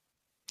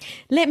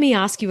Let me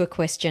ask you a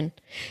question.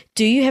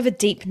 Do you have a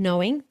deep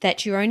knowing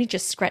that you're only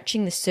just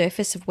scratching the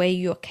surface of where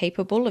you're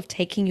capable of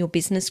taking your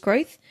business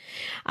growth?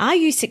 Are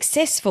you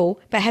successful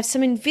but have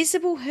some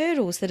invisible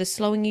hurdles that are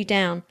slowing you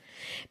down?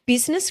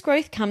 Business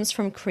growth comes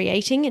from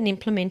creating and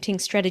implementing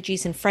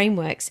strategies and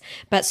frameworks,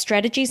 but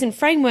strategies and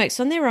frameworks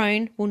on their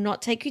own will not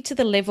take you to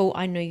the level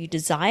I know you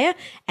desire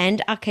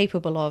and are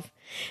capable of.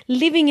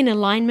 Living in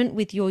alignment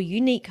with your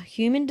unique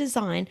human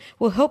design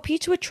will help you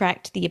to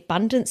attract the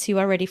abundance you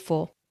are ready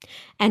for.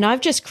 And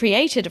I've just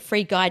created a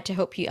free guide to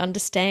help you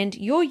understand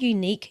your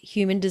unique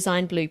human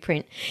design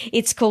blueprint.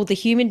 It's called the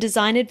Human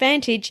Design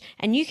Advantage,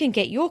 and you can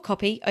get your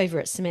copy over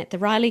at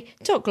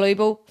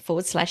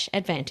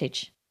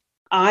SamanthaRiley.global/advantage.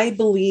 I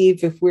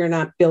believe if we're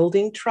not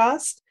building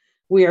trust,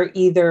 we are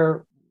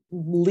either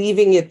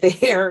leaving it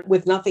there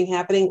with nothing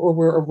happening or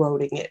we're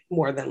eroding it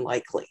more than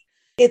likely.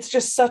 It's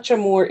just such a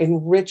more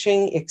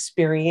enriching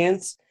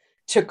experience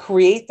to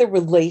create the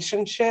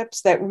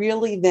relationships that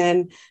really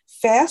then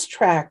fast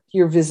track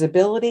your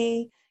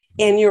visibility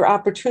and your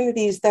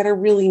opportunities that are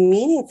really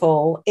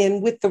meaningful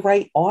and with the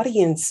right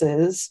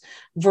audiences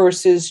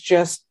versus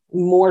just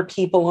more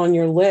people on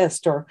your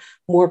list or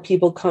more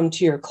people come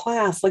to your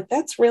class. Like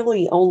that's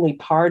really only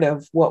part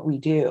of what we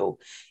do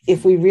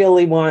if we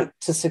really want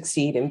to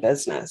succeed in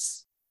business.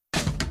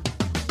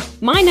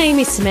 My name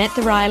is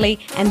Samantha Riley,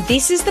 and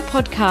this is the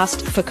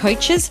podcast for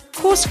coaches,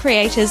 course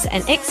creators,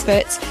 and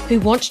experts who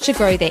want to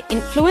grow their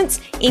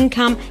influence,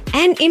 income,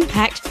 and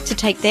impact to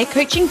take their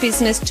coaching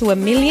business to $1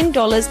 million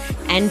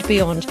and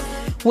beyond.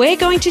 We're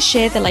going to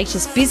share the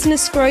latest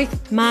business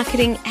growth,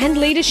 marketing, and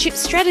leadership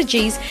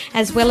strategies,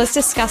 as well as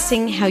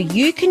discussing how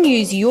you can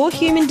use your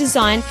human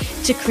design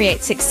to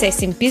create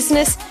success in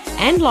business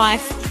and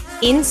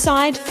life,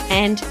 inside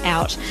and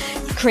out.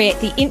 Create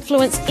the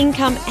influence,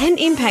 income, and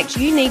impact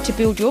you need to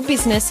build your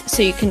business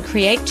so you can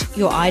create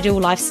your ideal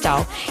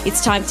lifestyle.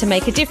 It's time to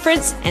make a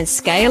difference and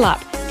scale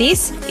up.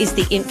 This is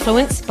the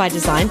Influence by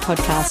Design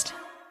podcast.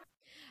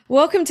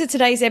 Welcome to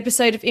today's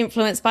episode of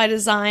Influence by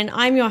Design.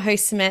 I'm your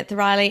host, Samantha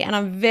Riley, and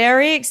I'm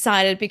very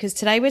excited because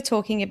today we're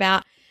talking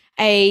about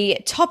a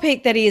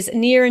topic that is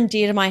near and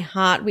dear to my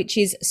heart, which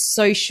is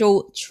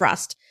social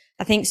trust.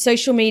 I think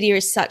social media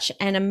is such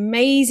an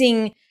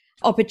amazing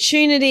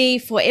opportunity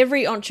for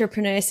every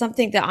entrepreneur,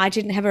 something that I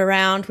didn't have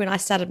around when I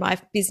started my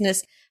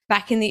business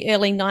back in the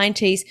early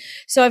 90s.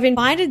 So I've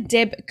invited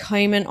Deb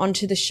Coman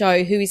onto the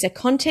show, who is a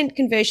content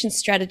conversion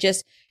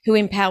strategist who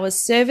empowers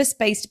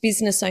service-based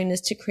business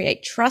owners to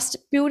create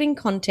trust-building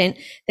content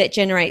that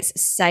generates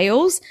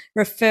sales,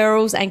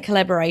 referrals, and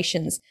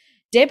collaborations.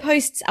 Deb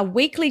hosts a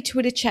weekly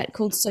Twitter chat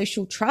called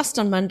Social Trust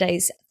on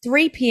Mondays,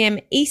 3 p.m.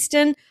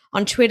 Eastern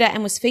on Twitter,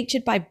 and was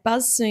featured by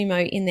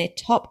BuzzSumo in their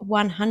top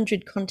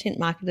 100 content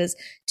marketers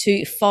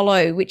to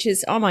follow, which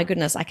is, oh my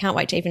goodness, I can't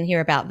wait to even hear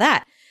about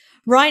that.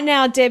 Right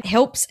now, Deb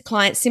helps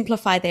clients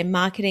simplify their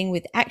marketing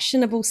with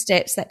actionable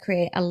steps that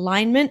create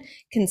alignment,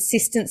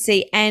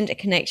 consistency, and a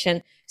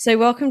connection. So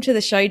welcome to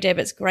the show, Deb.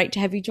 It's great to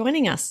have you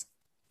joining us.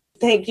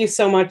 Thank you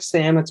so much,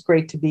 Sam. It's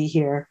great to be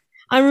here.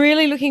 I'm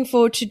really looking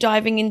forward to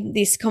diving in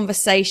this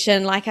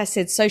conversation. Like I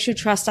said, social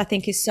trust, I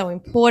think, is so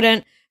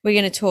important. We're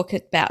going to talk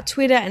about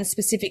Twitter and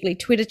specifically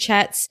Twitter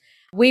chats.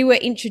 We were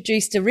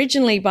introduced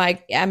originally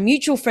by a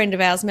mutual friend of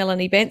ours,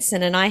 Melanie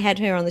Benson, and I had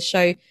her on the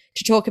show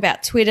to talk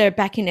about Twitter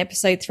back in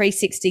episode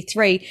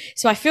 363.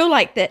 So I feel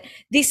like that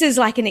this is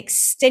like an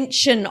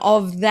extension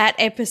of that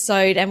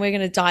episode, and we're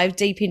going to dive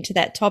deep into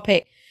that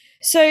topic.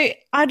 So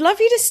I'd love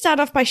you to start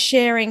off by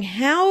sharing,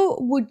 how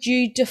would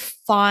you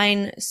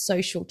define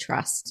social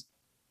trust?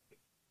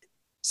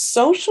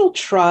 Social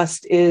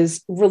trust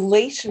is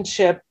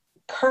relationship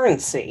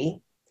currency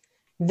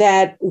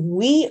that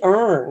we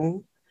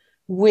earn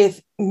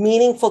with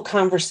meaningful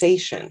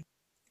conversation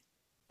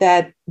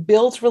that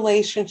builds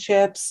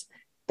relationships,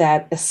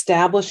 that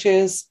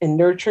establishes and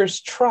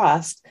nurtures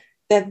trust,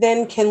 that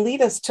then can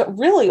lead us to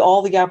really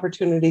all the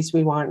opportunities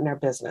we want in our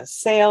business: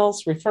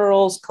 sales,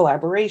 referrals,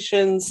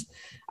 collaborations.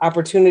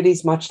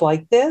 Opportunities much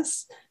like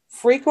this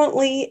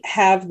frequently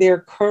have their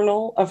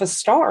kernel of a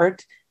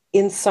start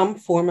in some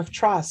form of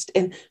trust.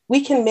 And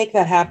we can make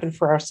that happen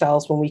for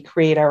ourselves when we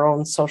create our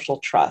own social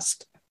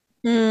trust.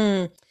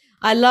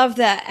 I love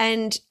that.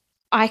 And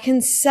I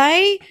can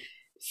say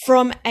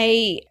from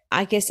a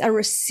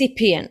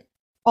recipient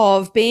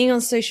of being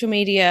on social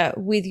media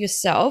with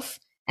yourself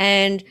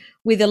and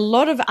with a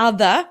lot of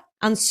other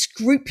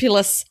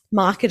unscrupulous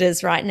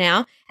marketers right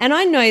now. And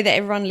I know that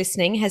everyone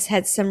listening has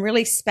had some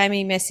really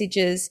spammy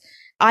messages.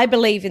 I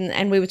believe in,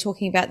 and we were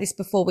talking about this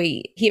before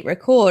we hit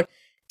record,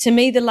 to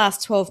me, the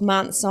last 12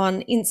 months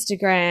on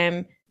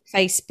Instagram,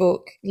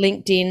 Facebook,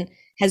 LinkedIn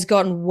has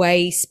gotten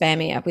way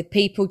spammier with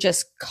people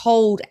just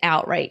cold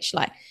outreach.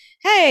 Like,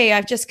 hey,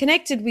 I've just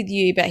connected with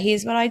you, but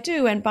here's what I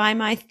do and buy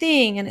my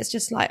thing. And it's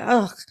just like,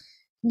 ugh,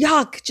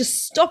 yuck,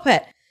 just stop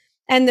it.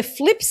 And the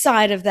flip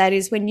side of that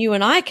is when you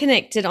and I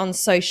connected on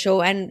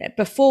social and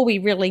before we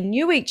really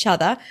knew each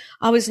other,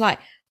 I was like,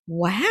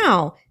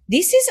 wow,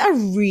 this is a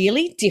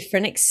really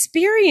different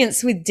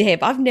experience with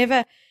Deb. I've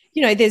never,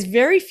 there's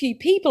very few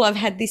people I've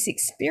had this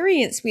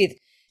experience with.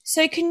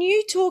 So can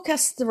you talk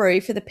us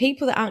through, for the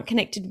people that aren't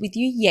connected with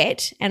you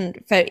yet,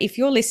 and for if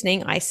you're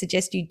listening, I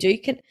suggest you do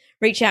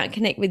reach out and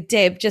connect with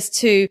Deb just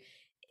to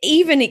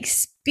even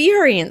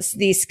experience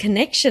this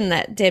connection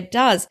that Deb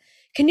does.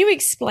 Can you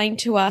explain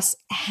to us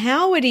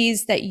how it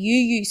is that you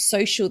use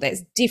social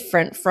that's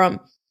different from,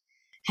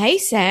 hey,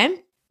 Sam,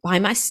 buy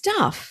my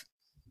stuff?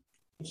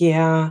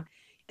 Yeah.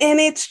 And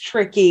it's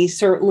tricky,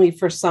 certainly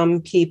for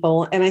some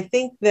people. And I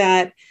think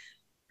that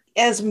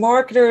as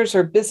marketers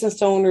or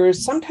business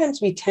owners,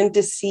 sometimes we tend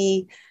to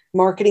see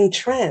marketing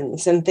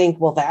trends and think,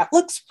 well, that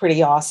looks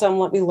pretty awesome.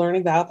 Let me learn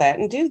about that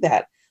and do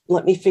that.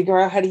 Let me figure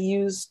out how to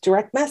use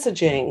direct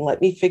messaging. Let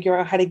me figure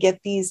out how to get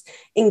these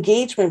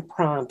engagement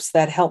prompts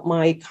that help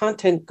my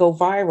content go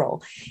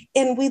viral.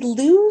 And we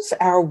lose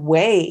our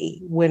way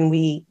when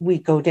we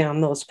go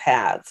down those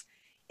paths.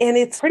 And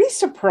it's pretty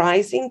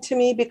surprising to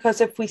me,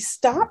 because if we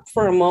stop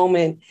for a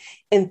moment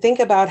and think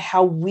about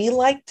how we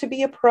like to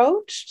be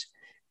approached,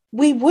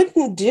 we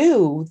wouldn't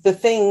do the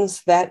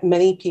things that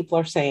many people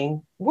are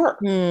saying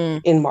work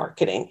in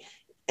marketing.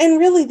 And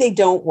really, they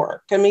don't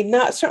work. I mean,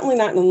 certainly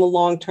not in the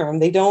long term.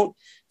 They don't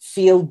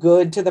feel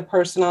good to the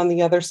person on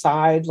the other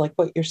side, like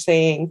what you're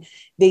saying.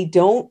 They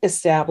don't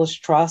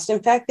establish trust.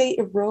 In fact, they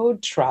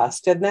erode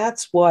trust. And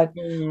that's what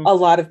a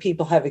lot of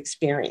people have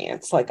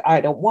experienced. Like,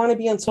 I don't want to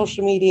be on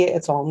social media.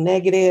 It's all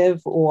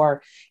negative,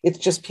 or it's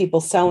just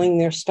people selling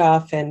their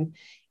stuff. And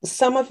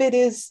some of it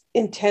is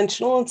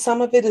intentional and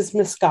some of it is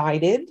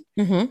misguided,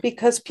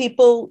 because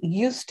people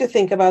used to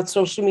think about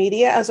social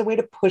media as a way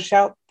to push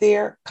out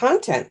their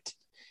content.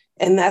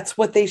 And that's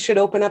what they should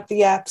open up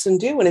the apps and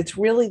do. And it's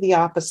really the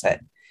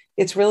opposite.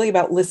 It's really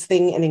about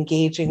listening and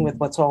engaging with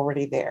what's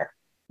already there.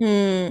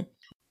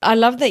 I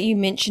love that you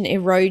mentioned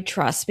erode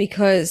trust,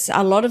 because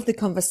a lot of the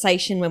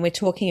conversation when we're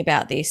talking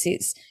about this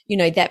is,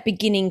 that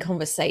beginning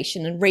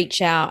conversation and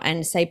reach out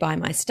and say, buy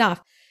my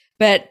stuff.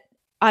 But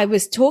I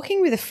was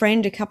talking with a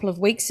friend a couple of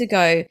weeks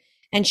ago,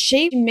 and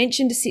she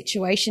mentioned a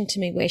situation to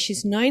me where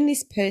she's known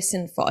this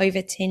person for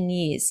over 10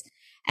 years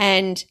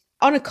and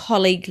on a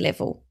colleague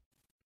level.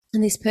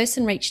 And this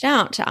person reached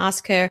out to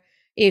ask her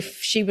if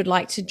she would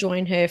like to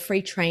join her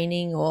free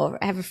training or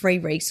have a free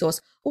resource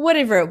or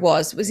whatever it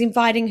was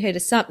inviting her to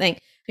something.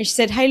 And she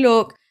said, hey,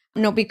 look,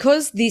 no,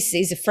 because this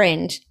is a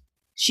friend,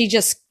 she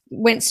just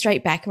went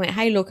straight back and went,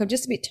 hey, look, I'm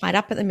just a bit tied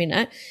up at the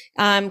minute.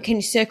 Can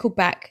you circle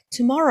back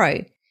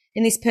tomorrow?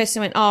 And this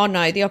person went, oh,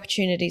 no, the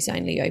opportunity is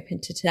only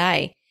open to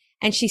today.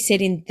 And she said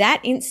in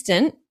that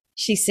instant,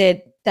 she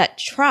said that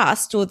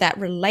trust or that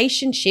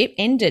relationship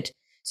ended.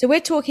 So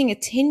we're talking a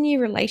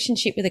 10-year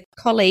relationship with a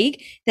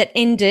colleague that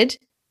ended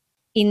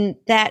in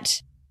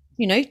that,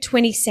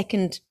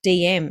 20-second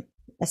DM,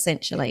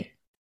 essentially.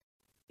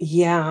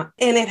 Yeah.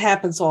 And it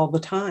happens all the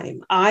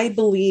time. I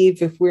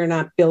believe if we're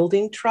not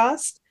building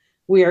trust,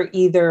 we are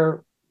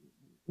either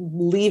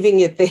leaving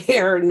it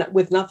there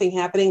with nothing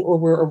happening, or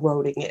we're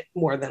eroding it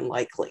more than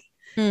likely.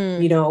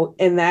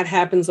 And that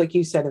happens, like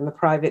you said, in the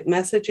private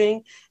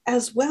messaging,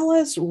 as well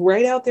as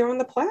right out there on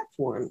the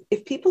platform.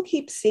 If people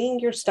keep seeing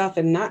your stuff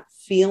and not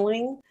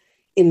feeling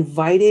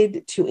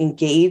invited to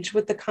engage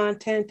with the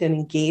content and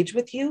engage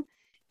with you,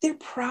 they're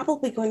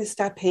probably going to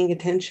stop paying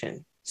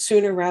attention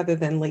sooner rather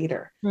than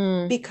later.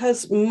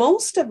 Because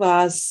most of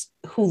us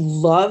who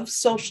love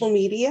social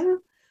media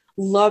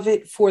love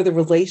it for the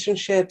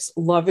relationships,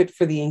 love it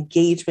for the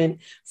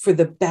engagement, for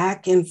the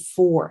back and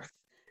forth,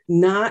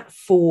 not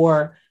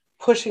for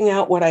pushing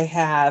out what I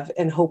have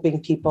and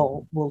hoping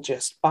people will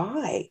just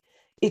buy.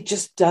 It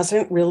just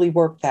doesn't really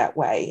work that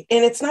way.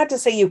 And it's not to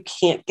say you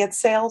can't get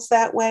sales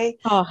that way.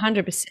 Oh,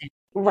 100%.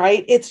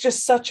 Right? It's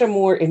just such a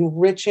more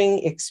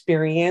enriching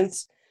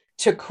experience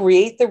to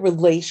create the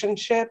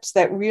relationships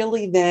that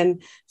really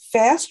then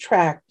fast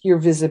track your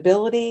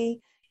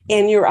visibility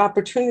and your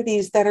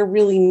opportunities that are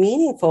really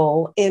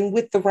meaningful and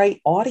with the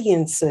right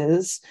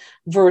audiences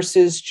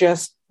versus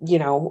just,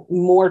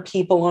 more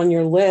people on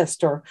your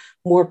list or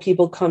more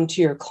people come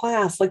to your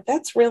class. Like,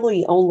 that's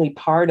really only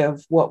part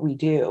of what we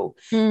do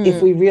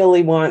if we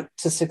really want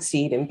to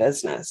succeed in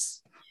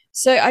business.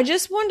 So I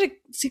just wanted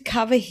to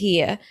cover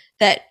here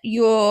that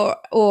really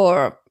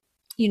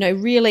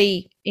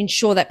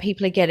ensure that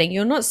people are getting,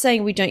 you're not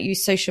saying we don't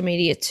use social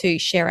media to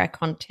share our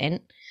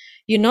content.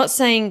 You're not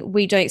saying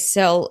we don't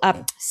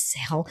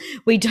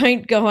we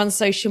don't go on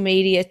social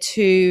media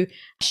to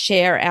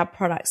share our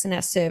products and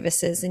our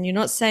services. And you're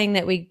not saying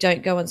that we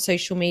don't go on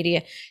social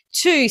media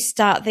to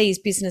start these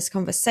business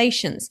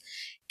conversations.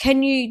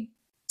 Can you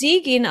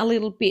dig in a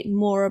little bit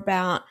more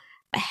about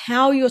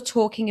how you're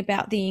talking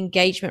about the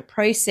engagement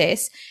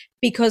process?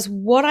 Because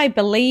what I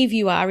believe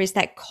you are is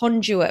that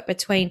conduit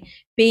between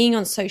being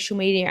on social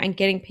media and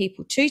getting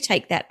people to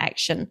take that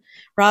action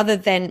rather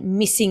than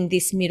missing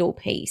this middle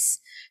piece.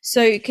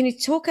 So can you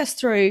talk us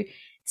through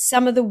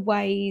some of the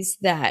ways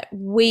that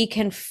we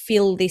can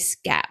fill this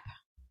gap?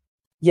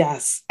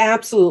 Yes,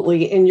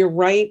 absolutely. And you're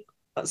right,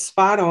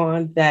 spot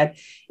on, that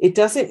it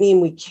doesn't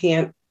mean we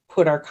can't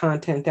put our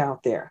content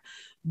out there,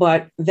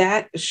 but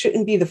that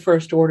shouldn't be the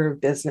first order of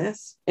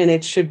business. And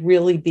it should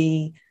really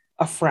be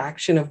a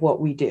fraction of what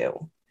we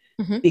do.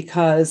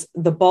 because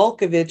the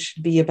bulk of it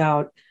should be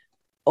about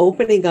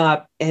opening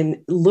up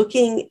and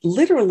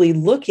literally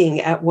looking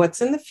at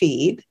what's in the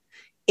feed.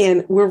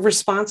 And we're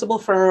responsible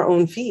for our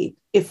own feed.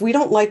 If we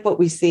don't like what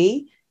we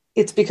see,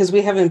 it's because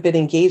we haven't been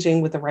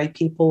engaging with the right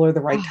people or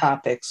the right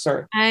topics.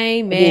 Or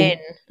Amen.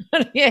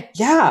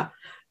 Yeah.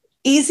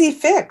 Easy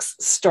fix.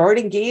 Start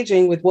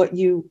engaging with what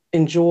you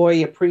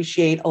enjoy,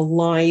 appreciate,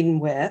 align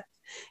with,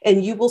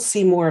 and you will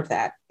see more of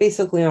that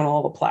basically on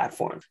all the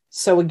platforms.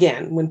 So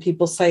again, when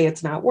people say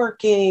it's not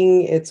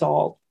working, it's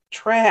all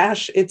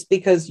trash, it's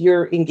because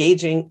you're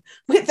engaging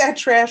with that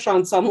trash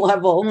on some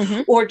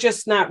level, or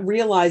just not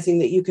realizing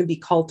that you can be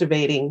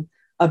cultivating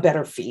a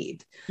better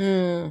feed.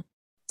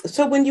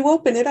 So when you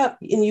open it up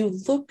and you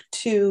look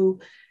to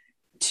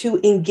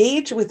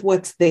engage with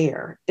what's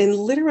there and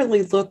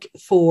literally look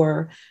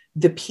for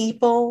the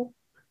people,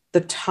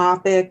 the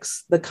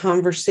topics, the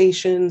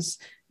conversations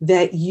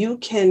that you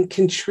can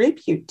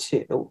contribute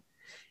to,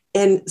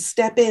 and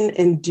step in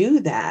and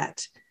do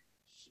that,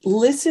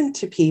 listen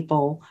to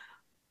people,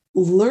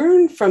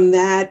 learn from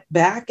that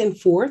back and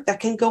forth.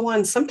 That can go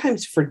on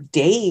sometimes for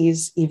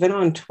days, even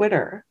on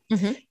Twitter.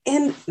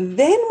 And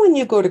then when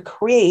you go to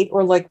create,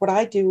 or like what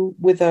I do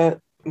with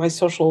my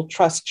social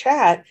trust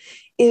chat,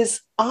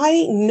 is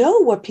I know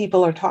what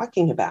people are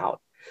talking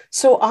about.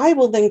 So I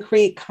will then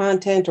create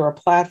content or a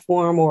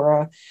platform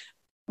or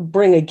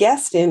bring a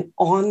guest in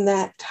on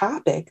that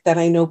topic that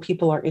I know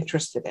people are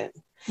interested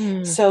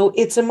in. So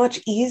it's a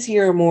much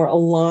easier, more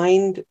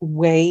aligned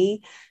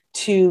way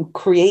to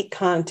create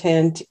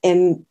content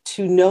and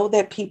to know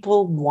that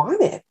people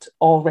want it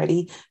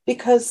already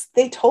because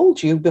they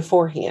told you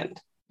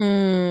beforehand.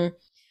 Who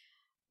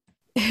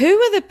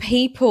are the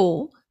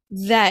people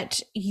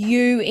that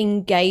you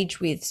engage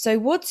with? So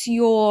what's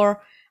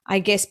your, I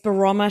guess,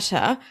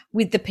 barometer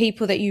with the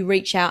people that you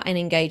reach out and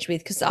engage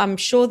with? Because I'm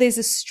sure there's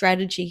a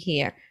strategy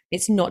here.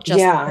 It's not just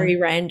very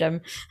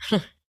random.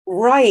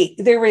 Right.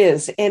 There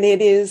is. And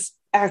it is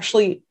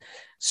actually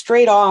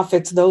straight off.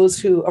 It's those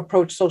who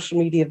approach social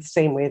media the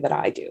same way that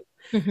I do.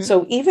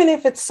 So even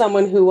if it's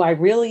someone who I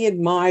really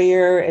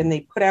admire and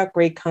they put out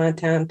great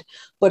content,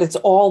 but it's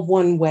all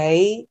one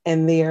way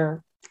and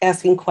they're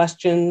asking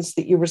questions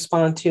that you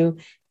respond to,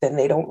 then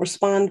they don't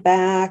respond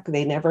back.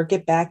 They never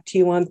get back to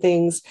you on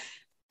things.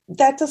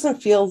 That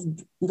doesn't feel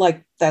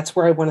like that's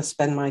where I want to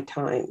spend my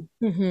time.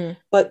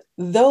 But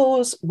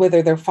those,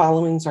 whether their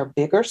followings are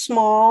big or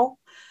small,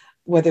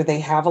 whether they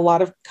have a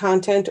lot of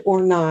content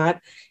or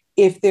not,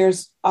 if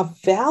there's a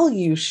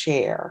value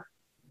share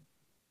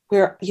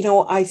where,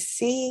 I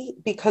see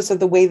because of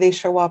the way they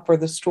show up or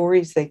the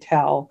stories they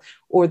tell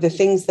or the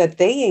things that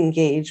they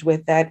engage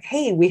with that,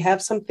 hey, we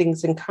have some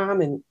things in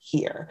common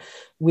here.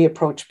 We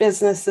approach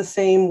business the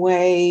same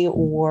way,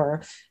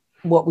 or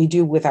what we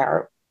do with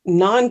our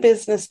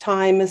non-business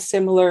time is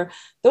similar.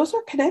 Those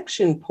are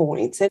connection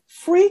points. And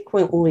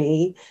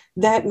frequently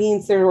that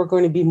means there are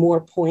going to be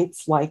more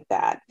points like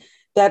that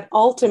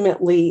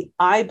ultimately,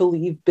 I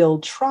believe,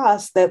 build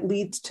trust that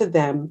leads to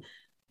them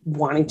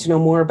wanting to know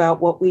more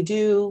about what we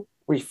do,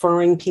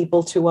 referring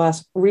people to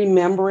us,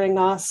 remembering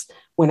us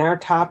when our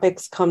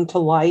topics come to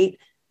light.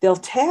 They'll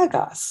tag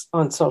us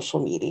on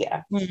social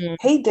media.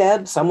 Hey,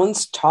 Deb,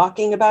 someone's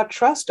talking about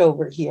trust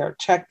over here.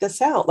 Check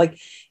this out.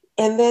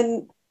 And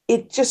then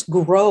it just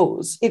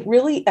grows. It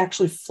really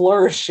actually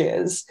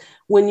flourishes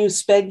when you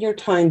spend your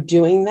time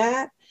doing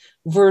that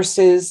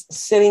versus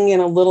sitting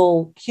in a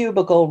little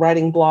cubicle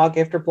writing blog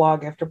after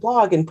blog after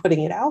blog and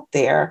putting it out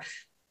there.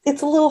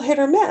 It's a little hit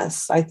or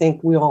miss, I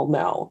think we all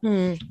know.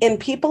 And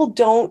people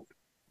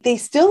they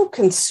still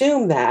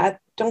consume that,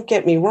 don't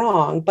get me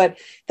wrong, but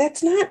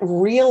that's not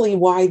really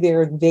why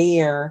they're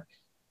there.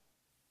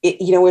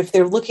 If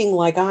they're looking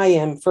like I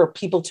am, for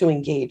people to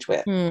engage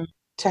with,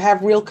 to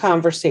have real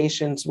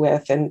conversations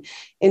with, and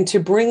to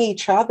bring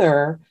each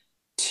other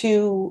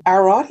to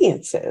our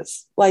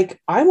audiences.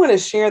 I want to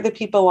share the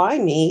people I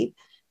meet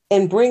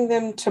and bring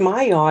them to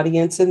my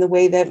audience in the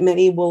way that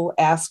many will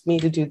ask me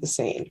to do the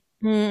same.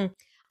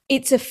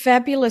 It's a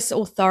fabulous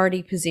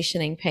authority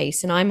positioning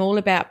piece, and I'm all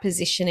about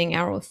positioning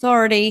our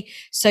authority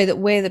so that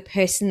we're the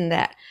person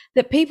that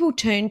people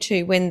turn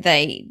to when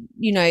they,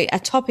 a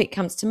topic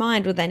comes to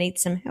mind or they need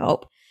some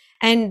help.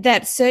 And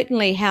that's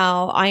certainly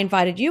how I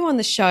invited you on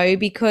the show,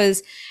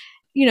 because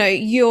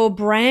your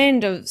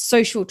brand of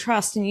social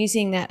trust and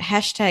using that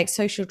hashtag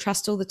social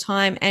trust all the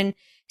time, and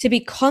to be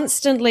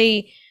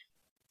constantly,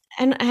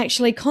 and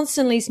actually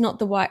constantly is not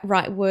the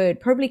right word,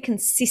 probably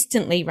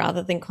consistently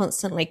rather than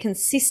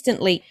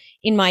consistently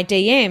in my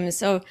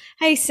DMs of,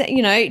 hey,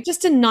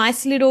 just a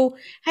nice little,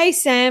 hey,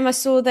 Sam, I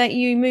saw that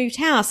you moved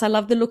house. I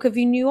love the look of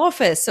your new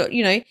office, or,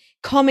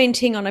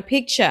 commenting on a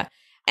picture.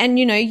 And,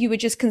 you were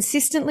just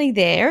consistently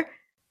there,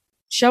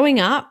 showing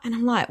up. And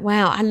I'm like,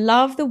 wow, I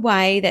love the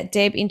way that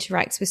Deb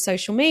interacts with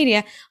social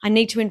media. I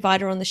need to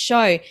invite her on the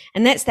show.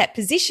 And that's that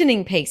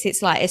positioning piece.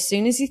 It's like, as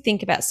soon as you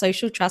think about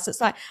social trust,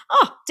 it's like,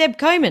 oh, Deb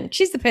Coman,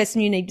 she's the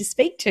person you need to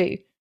speak to.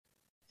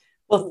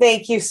 Well,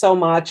 thank you so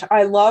much.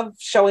 I love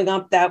showing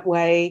up that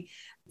way.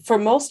 For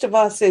most of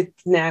us,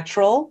 it's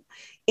natural.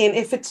 And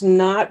if it's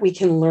not, we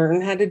can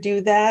learn how to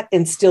do that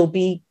and still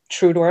be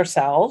true to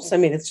ourselves. I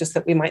mean, it's just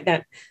that we might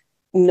not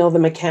know the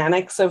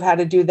mechanics of how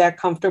to do that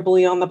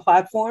comfortably on the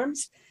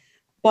platforms.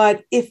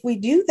 But if we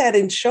do that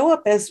and show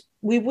up as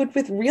we would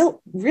with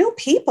real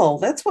people,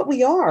 that's what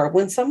we are.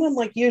 When someone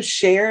like you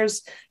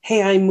shares,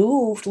 hey, I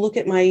moved, look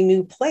at my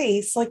new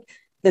place, like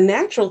the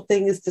natural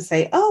thing is to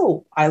say,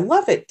 oh, I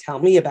love it, tell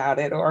me about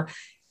it, or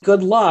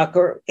good luck,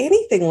 or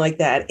anything like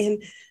that.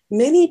 And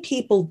many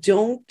people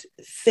don't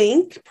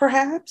think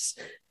perhaps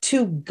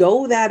to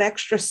go that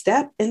extra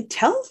step and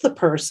tell the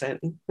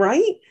person,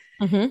 right?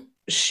 Mm-hmm.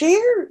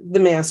 Share the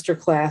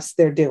masterclass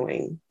they're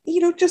doing.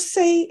 Just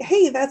say,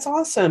 hey, that's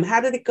awesome. How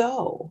did it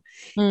go?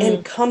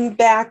 And come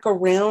back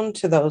around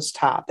to those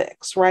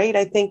topics, right?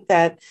 I think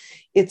that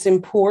it's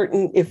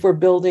important if we're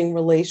building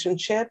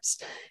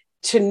relationships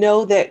to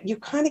know that you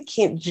kind of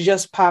can't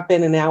just pop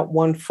in and out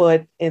one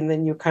foot and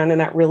then you're kind of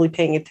not really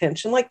paying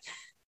attention. Like,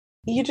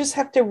 you just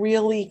have to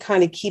really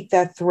kind of keep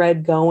that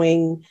thread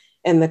going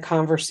and the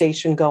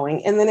conversation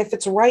going. And then if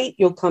it's right,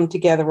 you'll come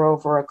together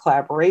over a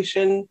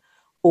collaboration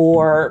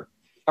or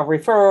a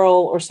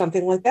referral or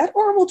something like that,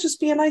 or it will just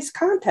be a nice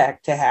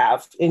contact to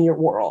have in your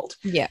world.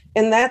 Yeah.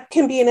 And that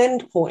can be an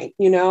end point,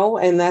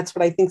 and that's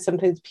what I think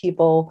sometimes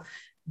people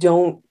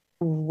don't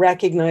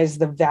recognize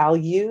the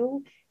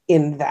value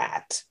in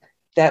that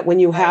when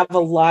you have a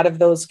lot of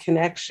those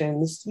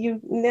connections, you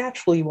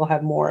naturally will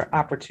have more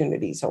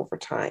opportunities over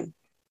time.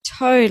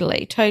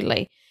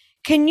 Totally.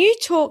 Can you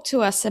talk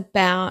to us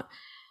about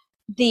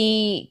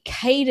the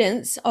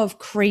cadence of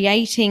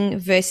creating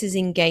versus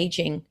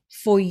engaging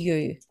for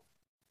you?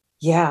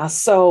 Yeah.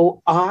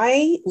 So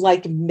I,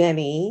 like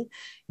many,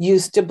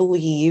 used to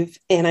believe,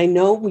 and I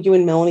know you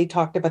and Melanie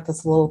talked about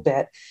this a little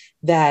bit,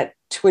 that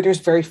Twitter's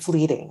very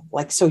fleeting.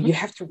 Like, so you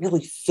have to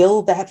really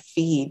fill that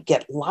feed,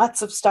 get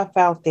lots of stuff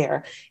out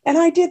there. And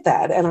I did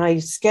that and I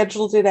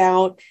scheduled it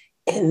out.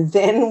 And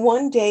then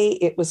one day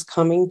it was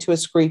coming to a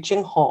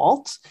screeching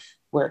halt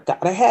where it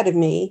got ahead of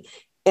me.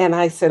 And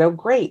I said, oh,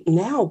 great.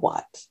 Now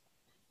what?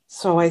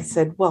 So I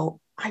said,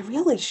 well, I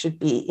really should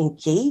be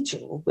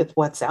engaging with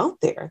what's out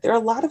there. There are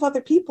a lot of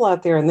other people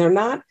out there and they're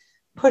not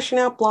pushing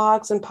out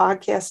blogs and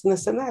podcasts and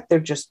this and that. They're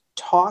just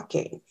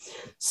talking.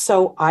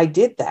 So I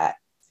did that.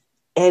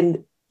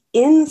 And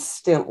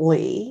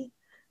instantly,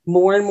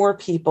 more and more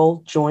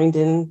people joined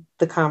in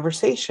the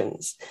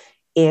conversations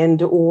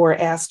and or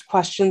asked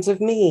questions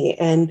of me.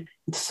 And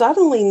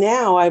suddenly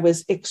now I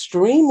was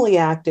extremely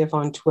active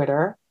on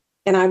Twitter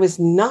and I was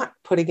not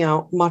putting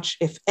out much,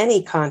 if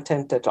any,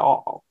 content at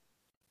all.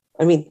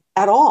 I mean,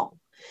 at all.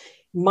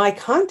 My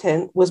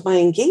content was my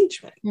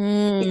engagement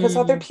because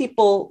other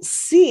people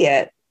see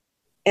it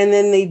and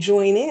then they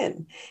join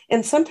in.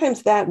 And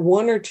sometimes that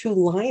one or two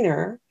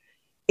liner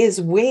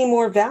is way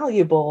more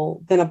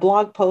valuable than a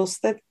blog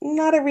post that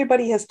not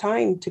everybody has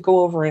time to go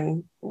over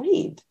and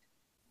read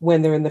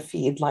when they're in the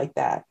feed like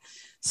that.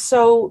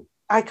 So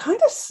I kind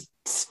of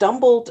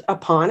stumbled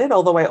upon it,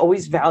 although I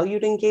always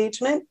valued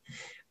engagement,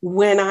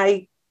 when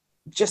I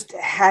just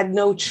had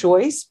no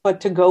choice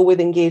but to go with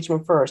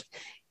engagement first.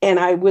 And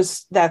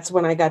that's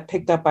when I got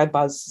picked up by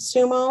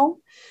BuzzSumo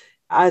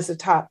as a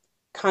top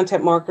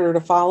content marketer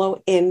to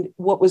follow. And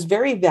what was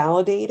very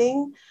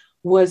validating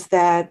was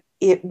that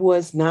it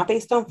was not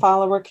based on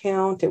follower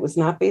count. It was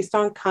not based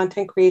on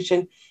content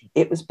creation.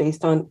 It was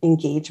based on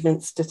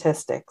engagement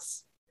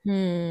statistics.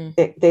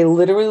 They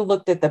literally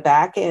looked at the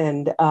back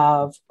end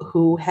of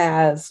who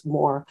has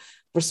more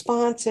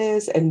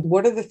responses and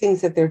what are the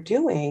things that they're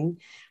doing.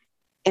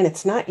 And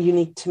it's not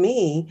unique to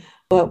me,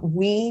 but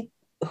we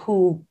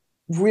who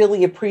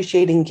really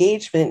appreciate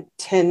engagement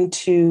tend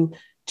to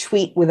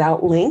tweet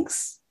without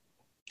links.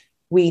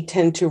 We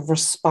tend to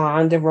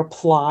respond and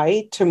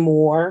reply to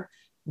more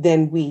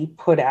than we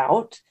put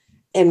out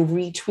and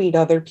retweet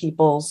other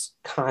people's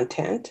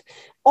content.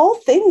 All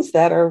things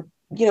that are,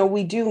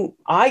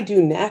 I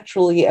do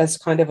naturally as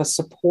kind of a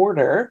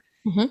supporter.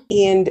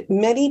 And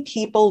many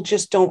people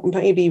just don't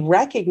maybe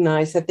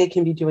recognize that they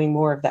can be doing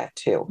more of that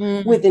too,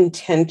 with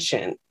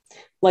intention.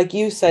 Like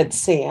you said,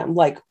 Sam,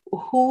 like,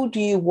 who do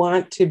you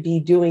want to be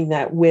doing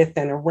that with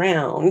and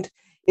around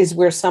is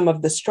where some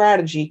of the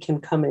strategy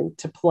can come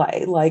into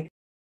play. Like,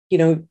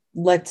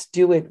 let's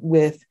do it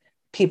with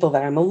people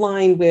that I'm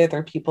aligned with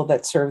or people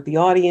that serve the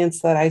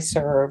audience that I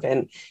serve.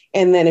 And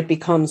then it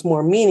becomes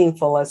more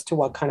meaningful as to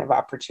what kind of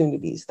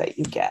opportunities that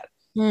you get.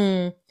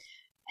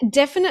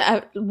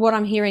 Definitely what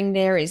I'm hearing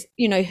there is,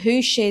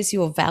 who shares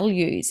your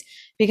values?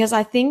 Because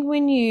I think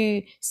when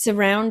you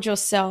surround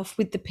yourself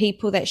with the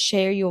people that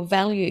share your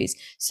values,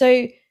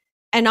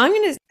 and I'm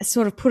going to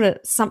sort of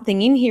put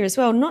something in here as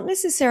well, not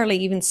necessarily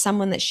even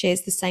someone that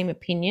shares the same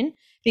opinion,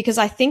 because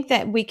I think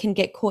that we can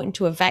get caught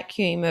into a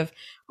vacuum of,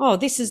 oh,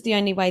 this is the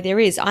only way there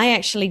is. I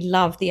actually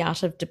love the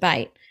art of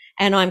debate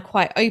and I'm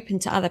quite open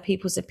to other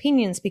people's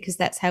opinions because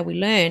that's how we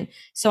learn.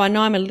 So I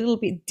know I'm a little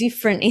bit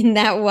different in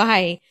that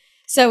way.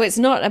 So it's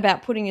not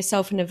about putting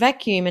yourself in a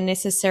vacuum and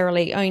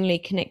necessarily only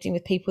connecting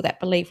with people that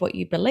believe what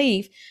you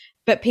believe,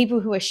 but people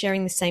who are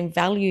sharing the same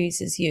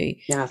values as you.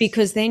 Yes.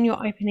 Because then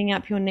you're opening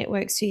up your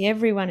networks to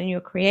everyone and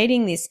you're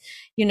creating this,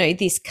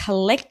 this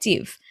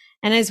collective.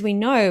 And as we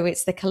know,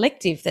 it's the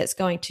collective that's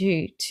going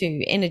to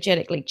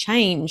energetically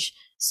change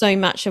so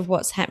much of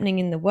what's happening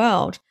in the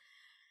world.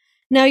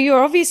 Now,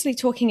 you're obviously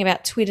talking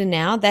about Twitter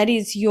now. That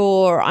is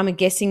I'm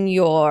guessing,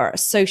 your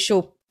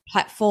social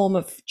platform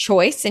of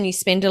choice, and you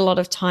spend a lot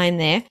of time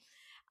there.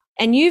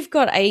 And you've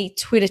got a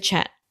Twitter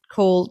chat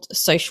called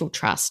Social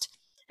Trust.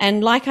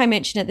 And like I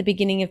mentioned at the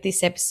beginning of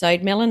this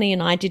episode, Melanie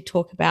and I did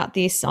talk about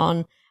this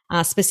on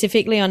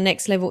specifically on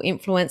Next Level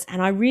Influence.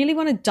 And I really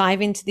want to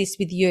dive into this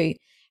with you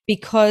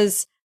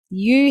because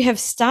you have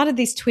started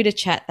this Twitter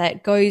chat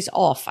that goes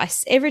off.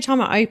 Every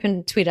time I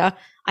open Twitter,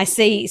 I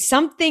see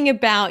something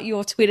about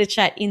your Twitter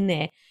chat in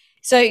there.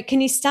 So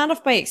can you start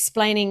off by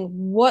explaining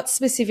what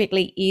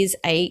specifically is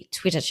a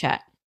Twitter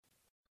chat?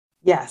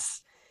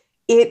 Yes.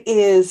 It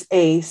is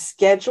a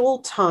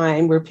scheduled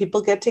time where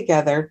people get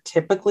together,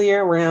 typically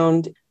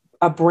around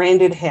a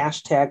branded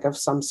hashtag of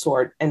some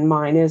sort. And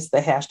mine is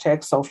the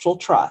hashtag Social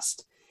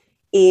Trust.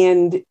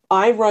 And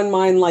I run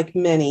mine like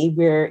many,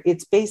 where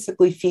it's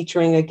basically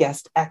featuring a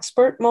guest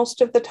expert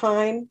most of the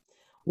time.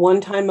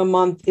 One time a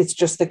month, it's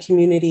just the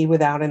community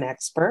without an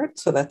expert.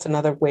 So that's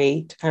another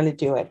way to kind of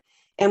do it.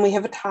 And we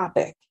have a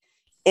topic.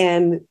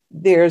 And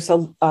there's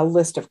a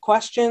list of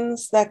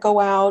questions that go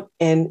out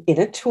and in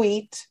a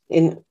tweet,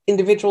 in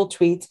individual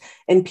tweets,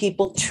 and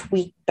people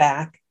tweet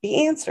back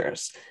the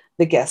answers.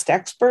 The guest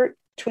expert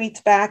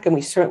tweets back, and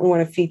we certainly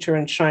want to feature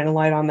and shine a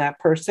light on that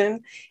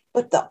person.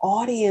 But the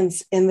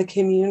audience and the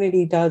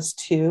community does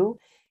too.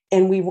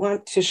 And we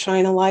want to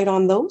shine a light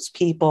on those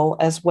people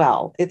as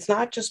well. It's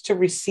not just to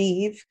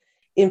receive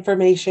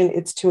information,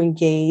 it's to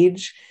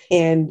engage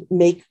and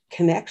make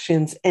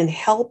connections and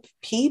help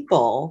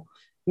people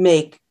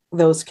make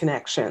those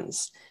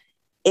connections.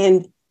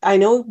 And I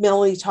know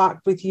Melanie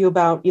talked with you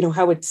about,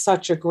 how it's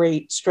such a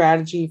great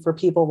strategy for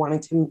people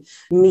wanting to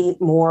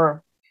meet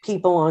more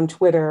people on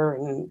Twitter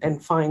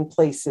and find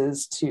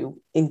places to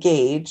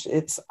engage.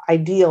 It's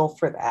ideal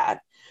for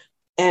that.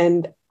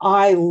 And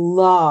I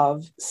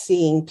love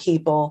seeing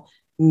people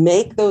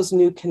make those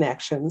new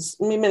connections.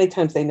 I mean, many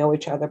times they know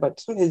each other, but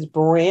sometimes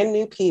brand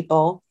new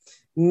people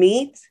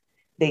meet,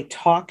 they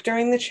talk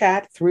during the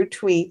chat through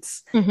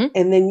tweets,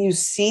 and then you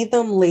see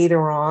them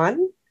later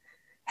on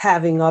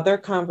having other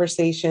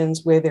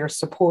conversations where they're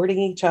supporting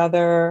each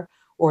other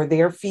or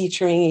they're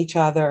featuring each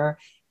other.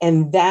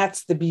 And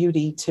that's the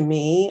beauty to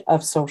me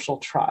of social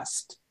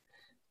trust,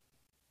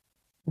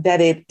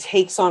 that it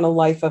takes on a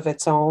life of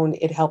its own.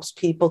 It helps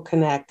people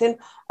connect. And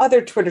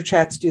other Twitter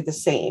chats do the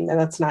same. And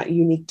that's not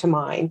unique to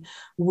mine,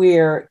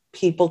 where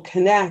people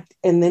connect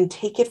and then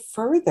take it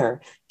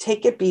further,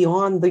 take it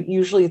beyond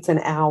usually it's an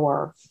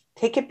hour,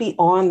 take it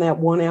beyond that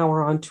 1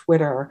 hour on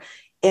Twitter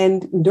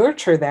and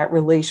nurture that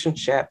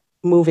relationship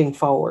moving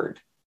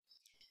forward.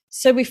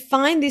 So we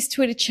find this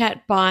Twitter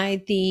chat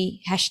by the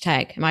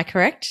hashtag. Am I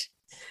correct?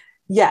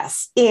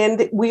 Yes.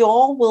 And we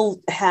all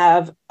will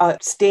have a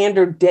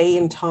standard day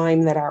and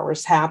time that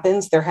ours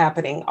happens. They're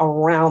happening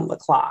around the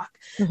clock.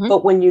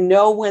 But when you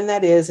know when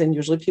that is, and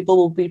usually people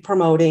will be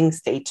promoting,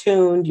 stay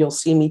tuned, you'll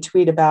see me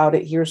tweet about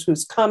it, here's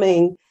who's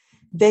coming.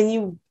 Then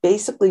you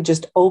basically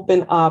just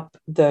open up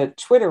the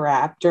Twitter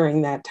app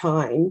during that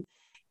time.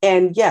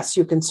 And yes,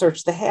 you can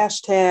search the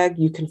hashtag.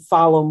 You can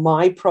follow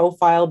my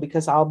profile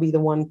because I'll be the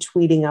one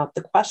tweeting out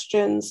the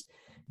questions.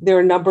 There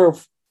are a number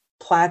of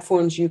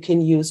platforms you can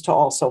use to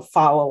also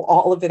follow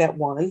all of it at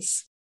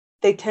once.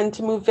 They tend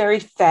to move very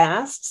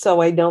fast,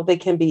 so I know they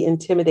can be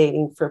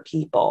intimidating for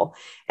people.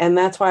 And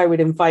that's why I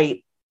would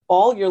invite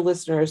all your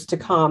listeners to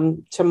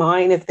come to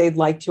mine if they'd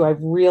like to.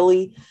 I've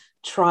really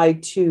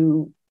tried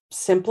to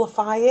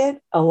simplify it,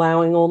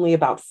 allowing only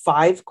about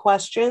 5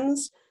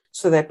 questions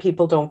so that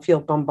people don't feel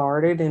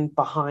bombarded and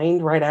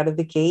behind right out of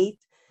the gate,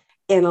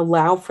 and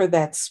allow for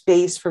that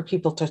space for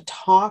people to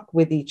talk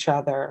with each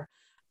other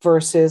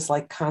versus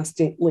like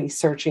constantly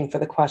searching for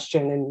the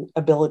question and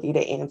ability to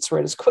answer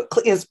it as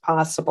quickly as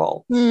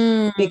possible.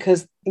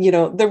 Because,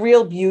 the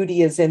real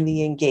beauty is in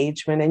the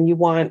engagement, and you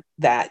want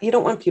that. You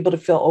don't want people to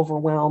feel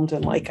overwhelmed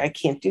and like, I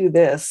can't do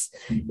this.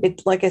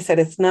 It's like I said,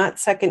 it's not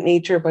second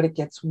nature, but it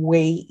gets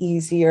way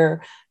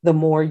easier the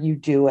more you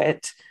do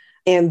it.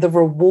 And the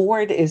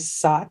reward is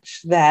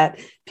such that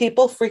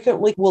people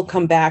frequently will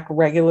come back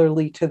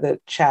regularly to the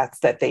chats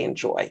that they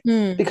enjoy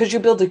because you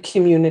build a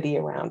community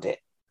around it,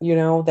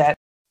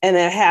 and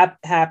it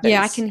happens.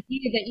 Yeah, I can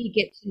hear that you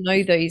get to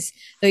know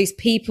those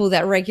people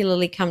that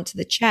regularly come to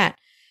the chat.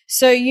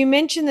 So you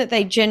mentioned that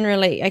they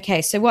generally,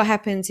 so what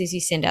happens is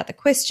you send out the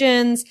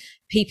questions,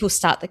 people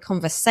start the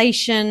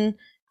conversation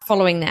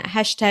following that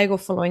hashtag or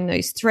following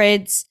those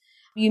threads.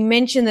 You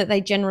mentioned that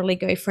they generally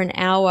go for an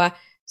hour.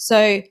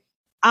 So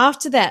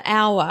after that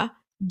hour,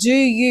 do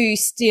you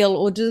still,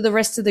 or do the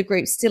rest of the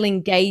group still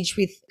engage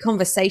with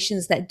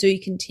conversations that do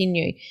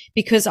continue?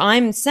 Because I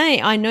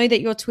know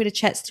that your Twitter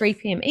chat's 3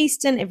 p.m.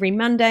 Eastern every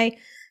Monday.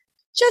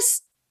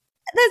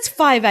 That's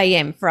 5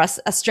 a.m. for us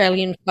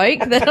Australian folk.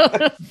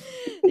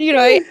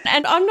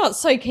 And I'm not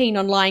so keen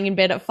on lying in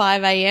bed at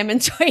 5 a.m. and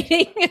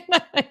tweeting.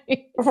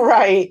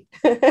 Right.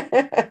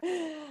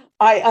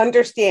 I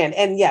understand.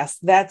 And yes,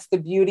 that's the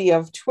beauty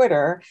of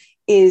Twitter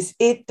is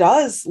it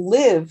does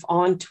live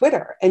on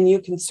Twitter, and you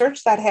can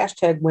search that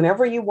hashtag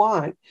whenever you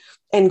want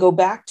and go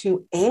back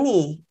to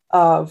any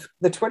of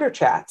the Twitter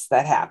chats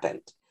that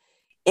happened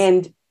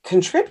and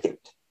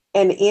contribute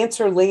and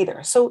answer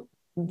later. So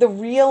the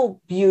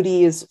real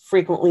beauty is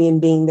frequently in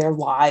being there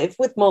live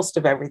with most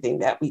of everything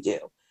that we do.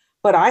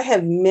 But I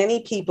have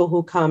many people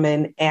who come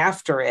in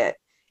after it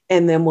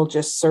and then we'll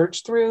just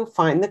search through,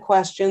 find the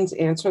questions,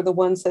 answer the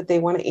ones that they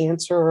want to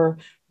answer, or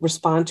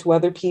respond to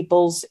other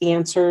people's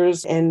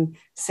answers and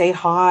say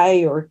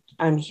hi, or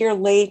I'm here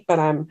late, but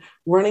I'm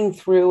running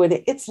through.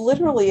 And it's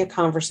literally a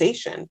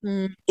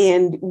conversation.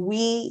 And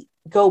we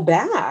go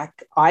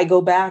back. I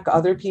go back.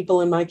 Other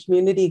people in my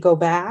community go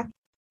back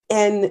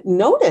and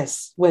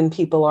notice when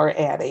people are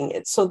adding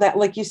it. So that,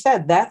 like you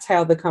said, that's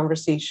how the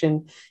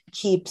conversation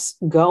keeps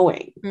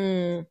going.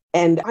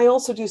 And I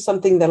also do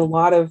something that a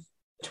lot of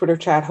Twitter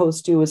chat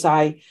hosts do is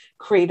I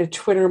create a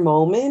Twitter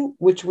moment,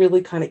 which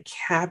really kind of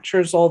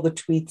captures all the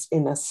tweets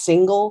in a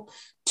single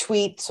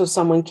tweet so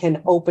someone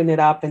can open it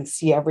up and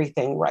see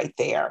everything right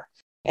there.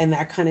 And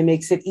that kind of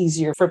makes it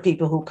easier for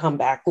people who come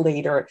back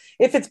later.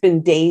 If it's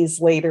been days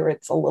later,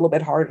 it's a little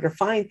bit harder to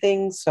find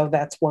things. So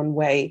that's one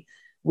way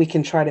we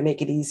can try to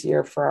make it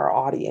easier for our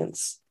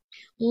audience.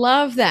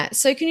 Love that.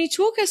 So can you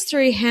talk us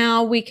through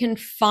how we can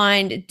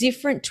find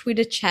different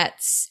Twitter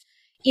chats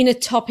in a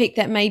topic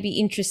that may be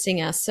interesting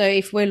us? So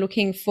if we're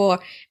looking for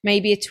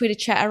maybe a Twitter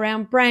chat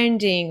around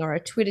branding or a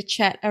Twitter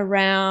chat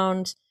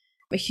around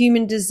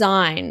human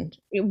design,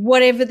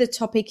 whatever the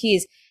topic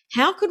is,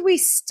 how could we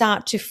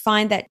start to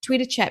find that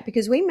Twitter chat?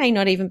 Because we may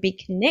not even be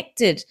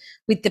connected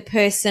with the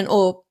person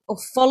or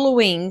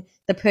following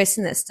the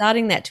person that's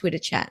starting that Twitter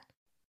chat.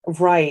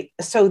 Right.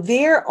 So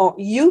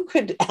you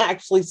could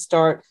actually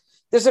start.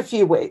 There's a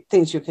few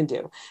things you can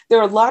do. There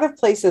are a lot of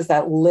places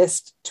that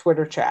list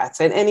Twitter chats,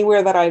 and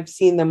anywhere that I've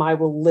seen them, I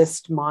will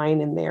list mine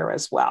in there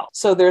as well.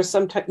 So there's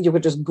sometimes you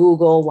could just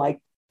Google like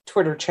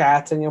Twitter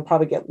chats and you'll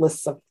probably get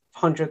lists of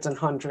hundreds and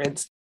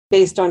hundreds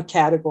based on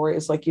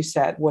categories. Like you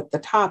said, what the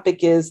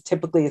topic is,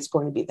 typically it's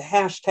going to be the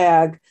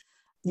hashtag.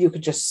 You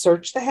could just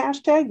search the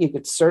hashtag. You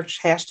could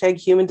search hashtag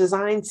human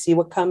design, see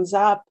what comes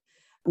up.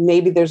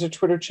 Maybe there's a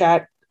Twitter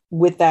chat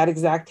with that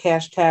exact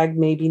hashtag,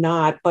 maybe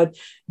not, but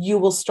you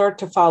will start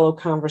to follow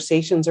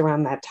conversations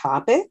around that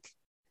topic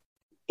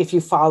if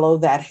you follow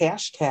that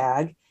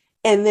hashtag.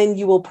 And then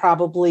you will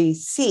probably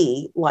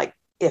see like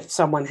if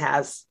someone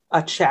has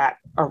a chat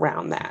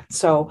around that.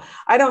 So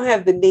I don't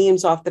have the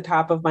names off the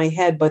top of my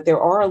head, but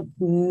there are a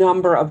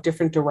number of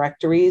different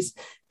directories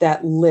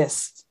that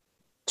list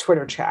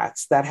Twitter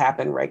chats that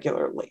happen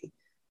regularly.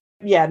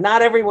 Yeah,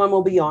 not everyone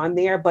will be on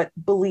there, but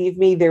believe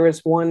me, there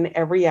is one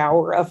every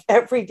hour of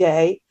every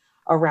day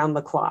around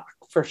the clock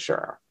for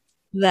sure.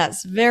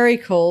 That's very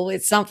cool.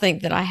 It's something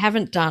that I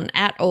haven't done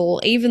at all,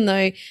 even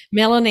though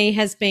Melanie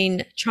has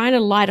been trying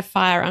to light a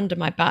fire under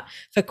my butt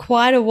for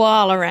quite a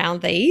while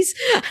around these.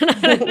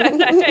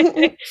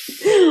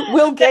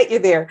 We'll get you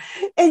there.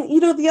 And,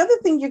 the other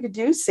thing you could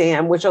do,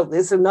 Sam, which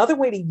is another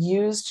way to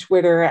use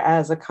Twitter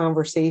as a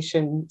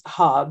conversation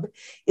hub,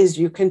 is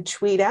you can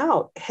tweet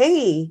out,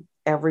 hey,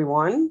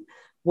 everyone,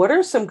 what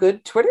are some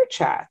good Twitter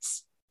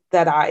chats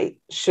that I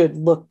should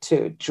look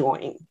to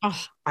join?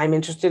 Oh. I'm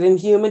interested in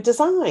human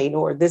design,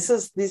 or these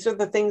are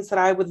the things that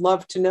I would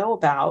love to know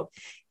about.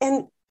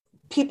 And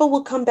people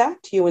will come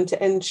back to you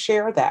and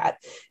share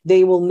that.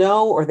 They will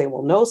know, or they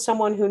will know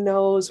someone who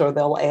knows, or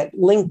they'll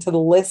link to the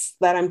list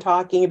that I'm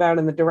talking about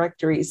in the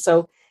directory.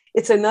 So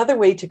it's another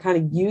way to kind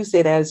of use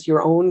it as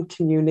your own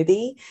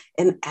community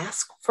and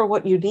ask for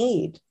what you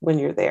need when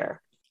you're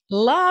there.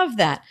 Love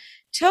that.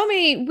 Tell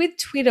me, with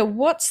Twitter,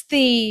 what's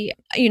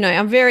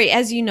I'm very,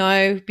 as you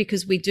know,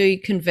 because we do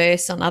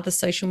converse on other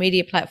social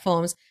media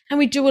platforms, and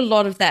we do a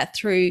lot of that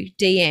through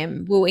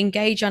DM. We'll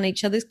engage on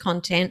each other's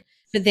content,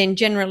 but then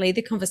generally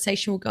the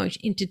conversation will go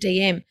into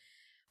DM.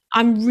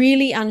 I'm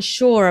really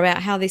unsure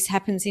about how this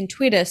happens in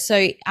Twitter.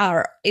 So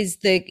is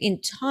the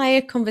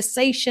entire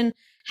conversation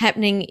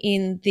happening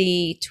in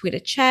the Twitter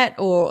chat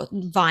or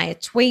via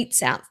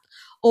tweets out?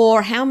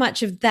 Or how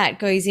much of that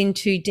goes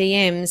into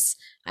DMs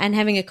and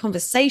having a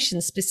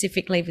conversation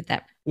specifically with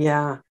that?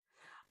 Yeah,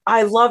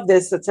 I love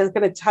this. It's going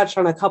to touch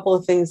on a couple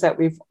of things that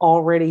we've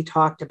already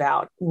talked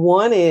about.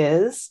 One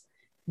is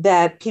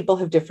that people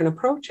have different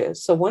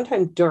approaches. So one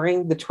time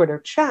during the Twitter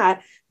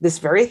chat, this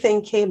very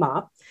thing came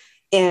up,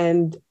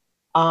 and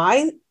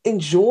I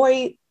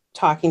enjoy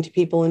talking to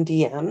people in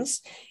DMs.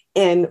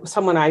 And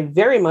someone I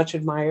very much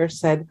admire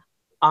said,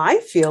 I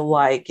feel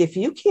like if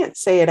you can't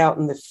say it out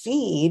in the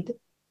feed,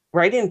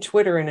 right in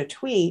Twitter in a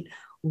tweet,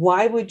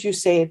 why would you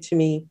say it to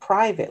me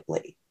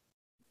privately?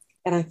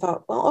 And I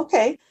thought, well,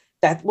 okay,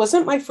 that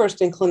wasn't my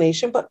first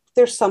inclination, but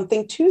there's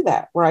something to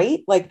that,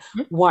 right? Like,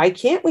 why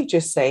can't we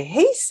just say,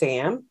 hey,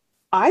 Sam,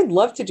 I'd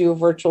love to do a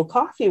virtual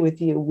coffee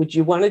with you. Would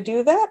you want to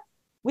do that?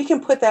 We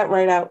can put that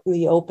right out in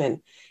the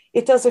open.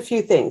 it does a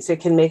few things.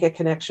 It can make a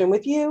connection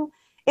with you,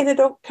 and it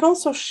can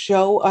also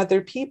show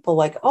other people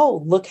like,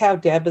 oh, look how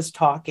Deb is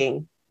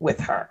talking with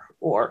her,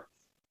 or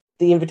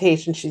the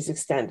invitation she's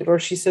extended, or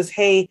she says,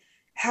 hey,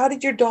 how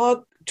did your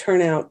dog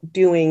turn out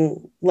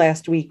doing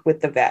last week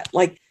with the vet?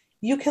 Like,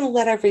 you can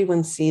let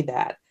everyone see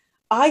that.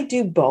 I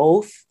do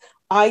both.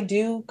 I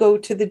do go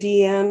to the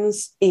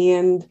DMs,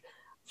 and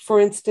for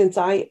instance,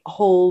 I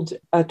hold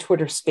a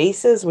Twitter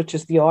Spaces, which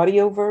is the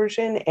audio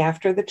version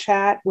after the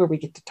chat where we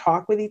get to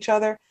talk with each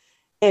other.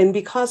 And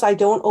because I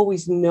don't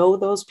always know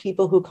those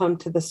people who come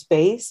to the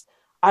space,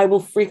 I will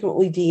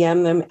frequently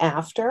DM them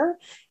after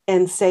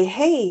and say,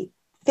 hey,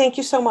 thank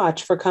you so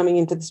much for coming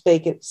into the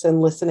space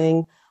and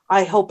listening.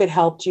 I hope it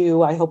helped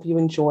you. I hope you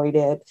enjoyed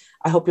it.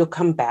 I hope you'll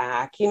come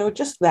back,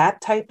 just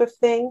that type of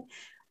thing.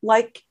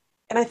 Like,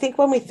 and I think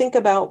when we think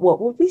about what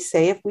would we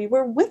say if we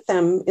were with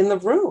them in the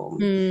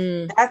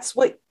room, that's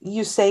what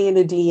you say in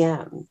a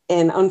DM.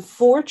 And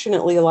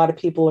unfortunately, a lot of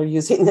people are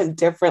using them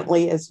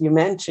differently, as you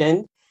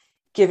mentioned,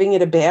 giving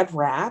it a bad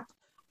rap.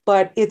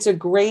 But it's a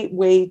great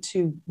way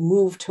to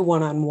move to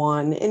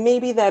one-on-one. And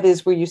maybe that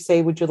is where you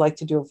say, would you like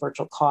to do a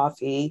virtual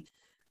coffee?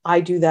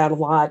 I do that a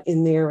lot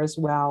in there as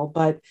well.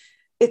 But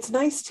it's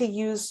nice to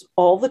use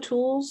all the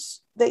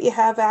tools that you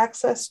have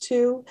access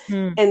to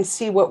and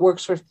see what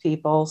works for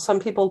people.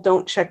 Some people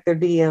don't check their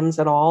DMs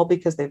at all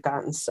because they've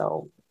gotten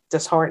so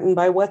disheartened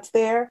by what's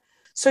there.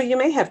 So you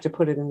may have to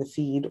put it in the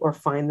feed or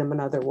find them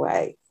another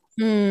way.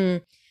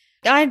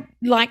 I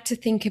like to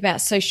think about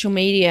social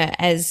media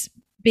as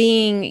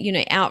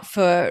being, out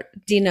for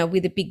dinner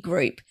with a big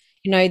group.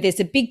 There's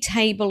a big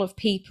table of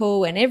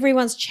people and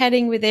everyone's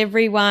chatting with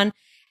everyone.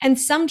 And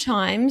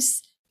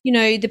sometimes,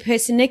 the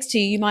person next to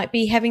you might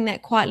be having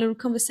that quiet little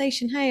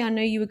conversation. Hey, I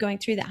know you were going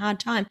through that hard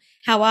time.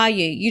 How are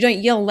you? You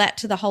don't yell that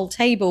to the whole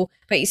table,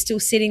 but you're still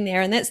sitting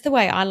there. And that's the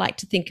way I like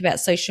to think about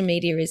social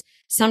media is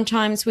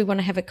sometimes we want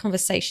to have a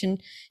conversation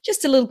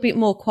just a little bit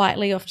more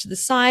quietly off to the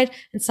side.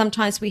 And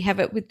sometimes we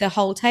have it with the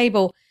whole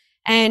table.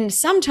 And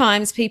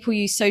sometimes people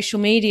use social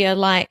media.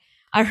 Like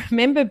I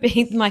remember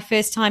being my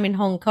first time in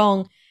Hong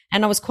Kong,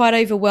 and I was quite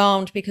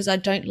overwhelmed because I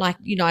don't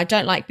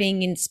like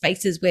being in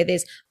spaces where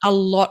there's a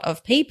lot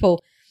of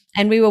people.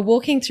 And we were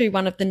walking through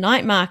one of the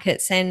night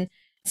markets and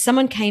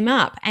someone came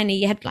up and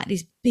he had like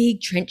this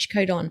big trench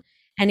coat on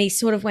and he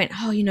sort of went,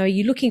 oh, are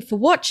you looking for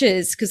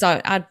watches? Because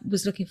I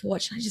was looking for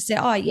watches. I just said,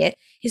 oh, yeah.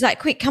 He's like,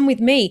 quick, come with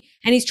me.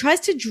 And he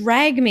tries to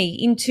drag me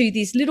into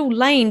this little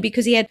lane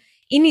because he had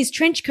in his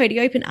trench coat, he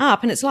opened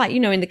up and it's like,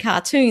 in the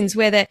cartoons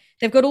where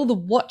they've got all the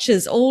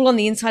watches all on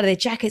the inside of their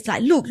jackets.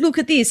 Like, look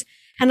at this.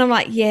 And I'm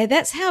like, yeah,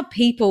 that's how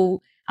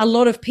a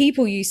lot of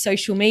people use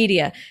social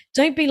media.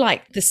 Don't be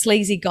like the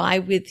sleazy guy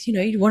with,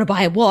 you want to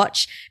buy a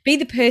watch. Be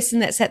the person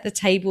that's at the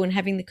table and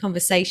having the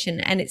conversation.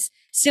 And it's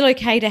still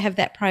okay to have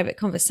that private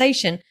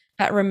conversation,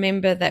 but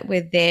remember that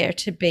we're there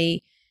to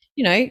be,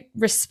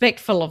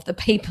 respectful of the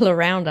people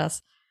around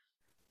us.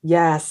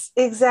 Yes,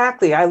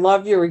 exactly. I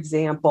love your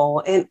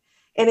example. And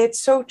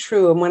it's so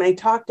true. And when I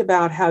talked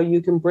about how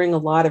you can bring a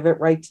lot of it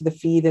right to the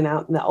feed and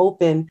out in the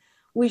open,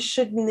 we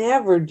should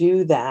never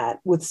do that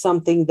with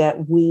something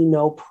that we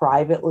know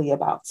privately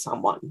about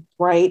someone,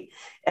 right?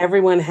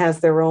 Everyone has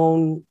their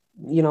own,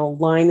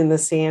 line in the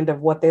sand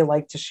of what they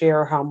like to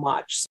share, how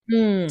much.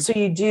 So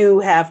you do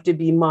have to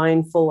be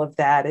mindful of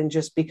that. And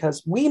just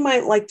because we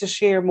might like to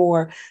share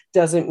more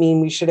doesn't mean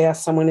we should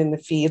ask someone in the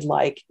feed,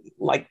 like,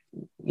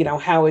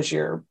 how is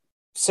your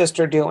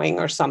sister doing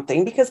or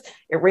something, because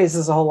it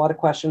raises a whole lot of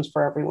questions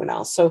for everyone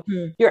else. So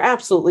you're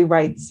absolutely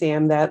right,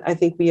 Sam, that I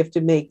think we have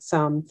to make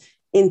some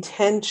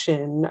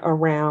intention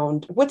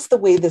around what's the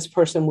way this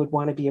person would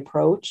want to be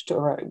approached,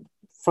 or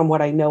from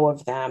what I know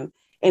of them,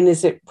 and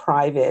is it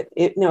private?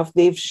 If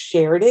they've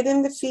shared it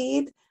in the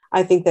feed,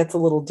 I think that's a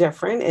little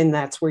different, and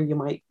that's where you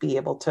might be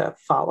able to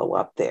follow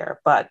up there.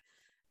 But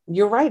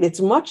you're right,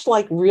 it's much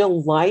like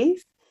real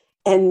life,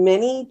 and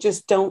many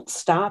just don't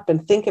stop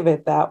and think of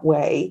it that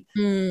way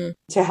to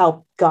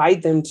help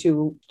guide them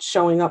to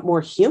showing up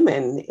more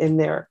human in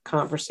their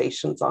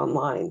conversations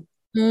online.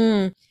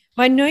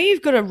 I know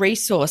you've got a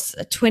resource,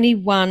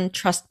 21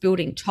 trust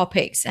building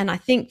topics, and I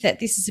think that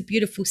this is a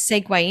beautiful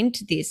segue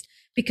into this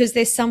because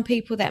there's some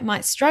people that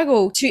might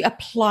struggle to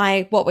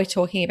apply what we're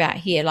talking about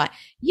here. Like,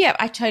 yeah,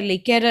 I totally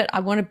get it.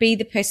 I want to be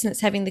the person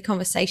that's having the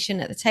conversation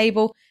at the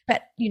table,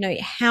 but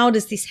how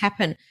does this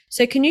happen?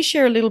 So can you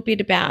share a little bit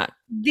about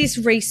this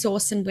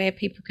resource and where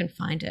people can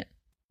find it?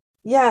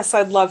 Yes,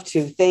 I'd love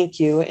to. Thank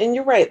you. And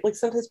you're right. Like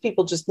sometimes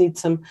people just need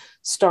some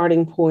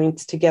starting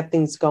points to get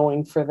things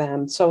going for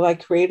them. So I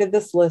created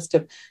this list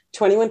of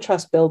 21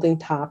 trust building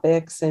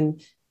topics,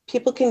 and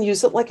people can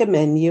use it like a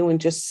menu and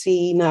just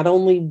see not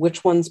only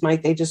which ones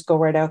might they just go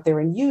right out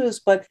there and use,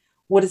 but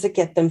what does it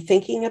get them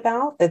thinking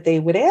about that they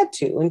would add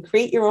to, and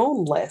create your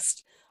own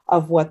list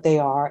of what they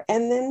are.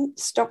 And then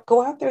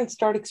go out there and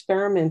start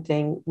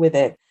experimenting with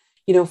it.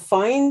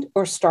 Find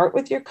or start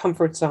with your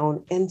comfort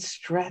zone and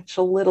stretch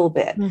a little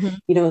bit,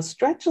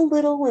 stretch a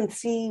little and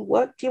see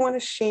what do you want to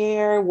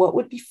share? What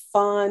would be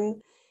fun?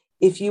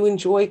 If you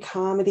enjoy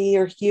comedy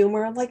or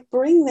humor, like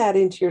bring that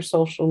into your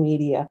social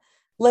media.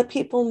 Let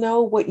people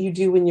know what you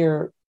do in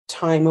your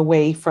time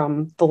away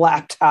from the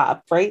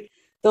laptop, right?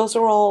 Those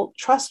are all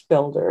trust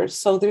builders.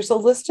 So there's a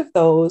list of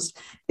those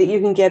that you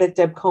can get at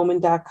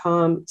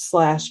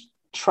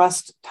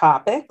debcoleman.com/trust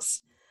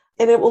topics.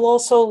 And it will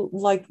also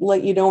like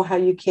let you know how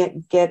you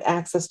can't get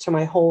access to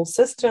my whole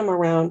system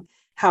around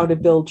how to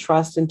build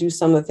trust and do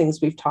some of the things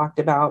we've talked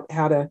about,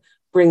 how to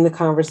bring the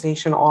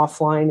conversation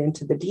offline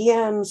into the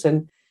DMs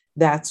and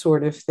that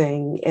sort of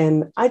thing.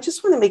 And I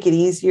just want to make it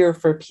easier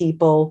for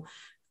people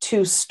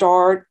to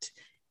start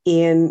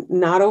and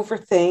not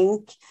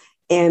overthink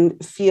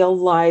and feel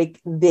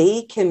like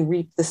they can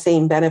reap the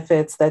same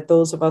benefits that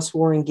those of us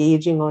who are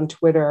engaging on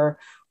Twitter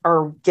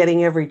are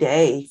getting every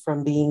day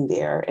from being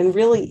there, and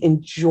really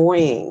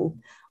enjoying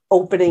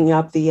opening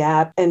up the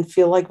app and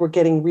feel like we're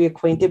getting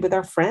reacquainted with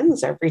our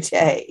friends every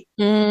day.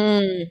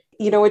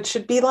 It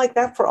should be like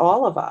that for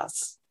all of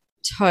us.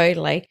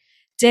 Totally.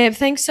 Deb,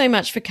 thanks so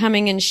much for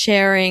coming and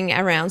sharing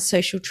around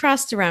social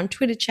trust, around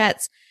Twitter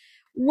chats.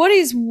 What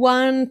is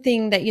one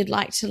thing that you'd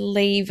like to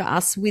leave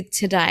us with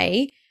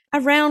today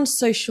around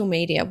social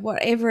media,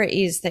 whatever it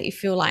is that you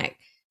feel like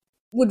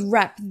would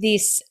wrap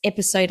this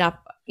episode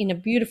up in a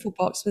beautiful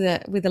box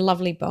with a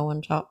lovely bow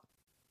on top?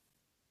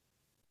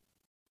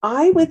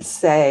 I would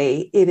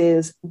say it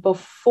is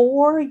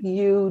before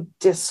you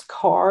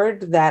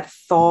discard that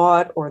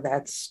thought or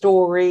that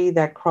story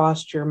that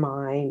crossed your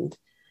mind,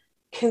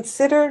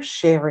 consider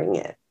sharing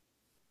it.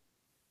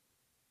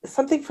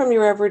 Something from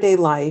your everyday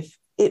life.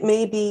 It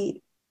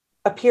may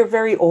appear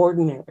very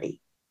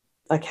ordinary,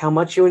 like how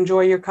much you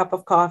enjoy your cup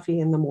of coffee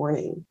in the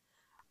morning.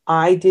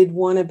 I did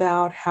one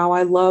about how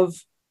I love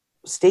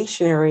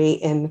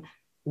stationery and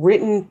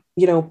written,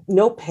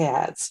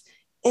 notepads,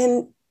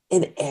 and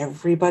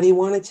everybody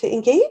wanted to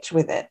engage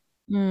with it.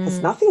 It's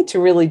nothing to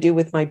really do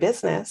with my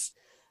business,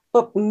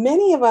 but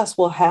many of us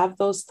will have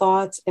those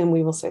thoughts and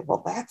we will say,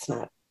 well, that's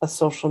not a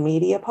social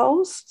media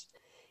post.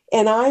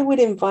 And I would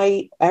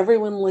invite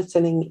everyone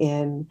listening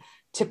in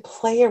to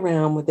play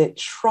around with it.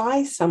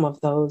 Try some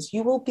of those.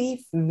 You will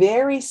be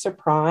very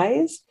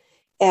surprised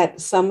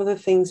at some of the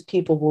things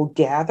people will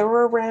gather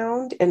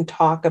around and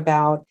talk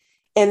about,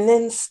 and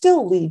then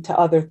still lead to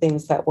other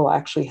things that will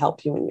actually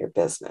help you in your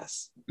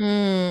business.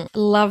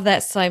 Love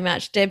that so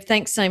much. Deb,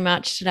 thanks so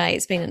much today.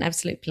 It's been an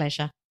absolute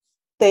pleasure.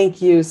 Thank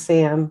you,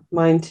 Sam.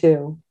 Mine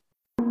too.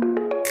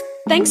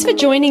 Thanks for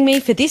joining me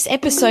for this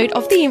episode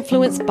of the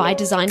Influence by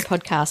Design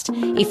podcast.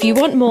 If you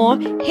want more,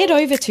 head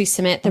over to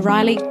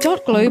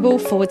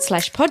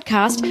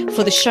samantharailly.global/podcast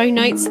for the show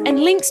notes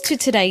and links to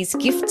today's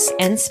gifts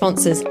and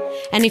sponsors.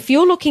 And if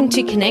you're looking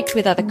to connect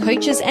with other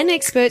coaches and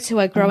experts who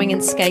are growing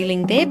and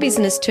scaling their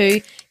business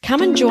too,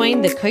 come and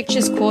join the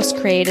Coaches, Course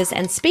Creators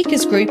and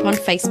Speakers group on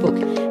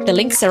Facebook. The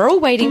links are all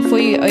waiting for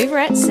you over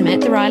at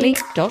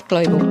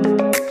samantharailly.global.